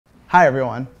Hi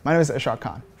everyone, my name is Ishaq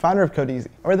Khan, founder of Kodezi.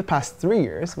 Over the past 3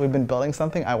 years, we've been building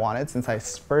something I wanted since I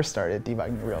first started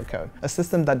debugging real code. A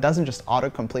system that doesn't just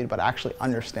autocomplete, but actually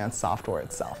understands software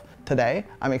itself. Today,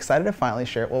 I'm excited to finally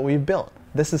share what we've built.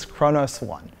 This is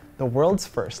Chronos-1, the world's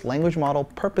first language model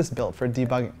purpose-built for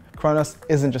debugging. Chronos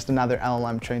isn't just another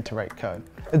LLM trained to write code.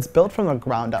 It's built from the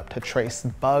ground up to trace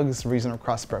bugs, reason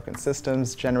across broken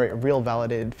systems, generate real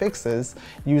validated fixes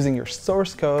using your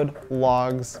source code,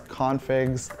 logs,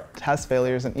 configs, test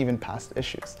failures, and even past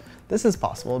issues. This is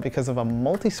possible because of a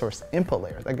multi-source input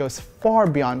layer that goes far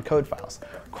beyond code files.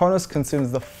 Chronos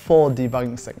consumes the full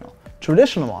debugging signal.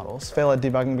 Traditional models fail at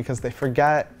debugging because they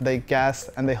forget, they guess,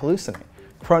 and they hallucinate.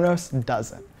 Chronos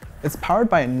doesn't. It's powered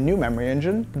by a new memory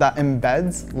engine that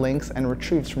embeds, links, and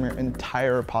retrieves from your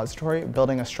entire repository,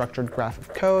 building a structured graph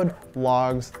of code,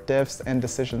 logs, diffs, and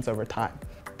decisions over time.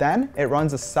 Then, it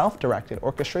runs a self-directed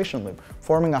orchestration loop,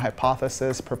 forming a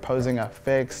hypothesis, proposing a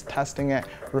fix, testing it,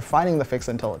 refining the fix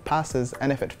until it passes,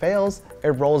 and if it fails, it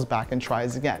rolls back and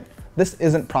tries again. This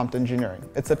isn't prompt engineering,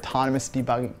 it's autonomous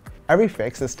debugging. Every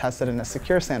fix is tested in a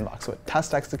secure sandbox with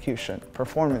test execution,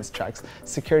 performance checks,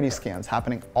 security scans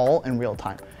happening all in real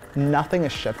time. Nothing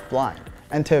is shipped blind.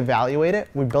 And to evaluate it,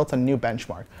 we built a new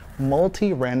benchmark,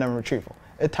 multi-random retrieval.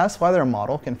 It tests whether a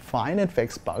model can find and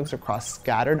fix bugs across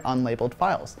scattered, unlabeled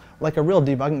files, like a real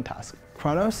debugging task.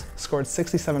 Chronos scored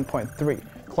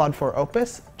 67.3, Claude 4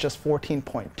 Opus just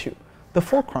 14.2. The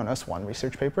full Chronos-1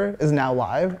 research paper is now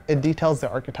live. It details the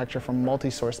architecture from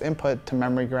multi-source input to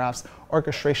memory graphs,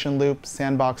 orchestration loops,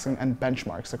 sandboxing, and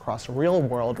benchmarks across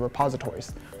real-world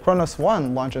repositories.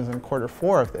 Chronos-1 launches in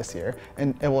Q4 of this year,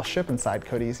 and it will ship inside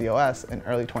Kodezi OS in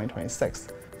early 2026.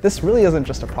 This really isn't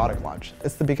just a product launch.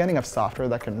 It's the beginning of software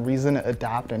that can reason,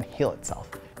 adapt, and heal itself.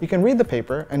 You can read the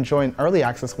paper and join early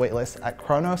access waitlist at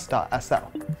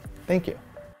chronos.so. Thank you.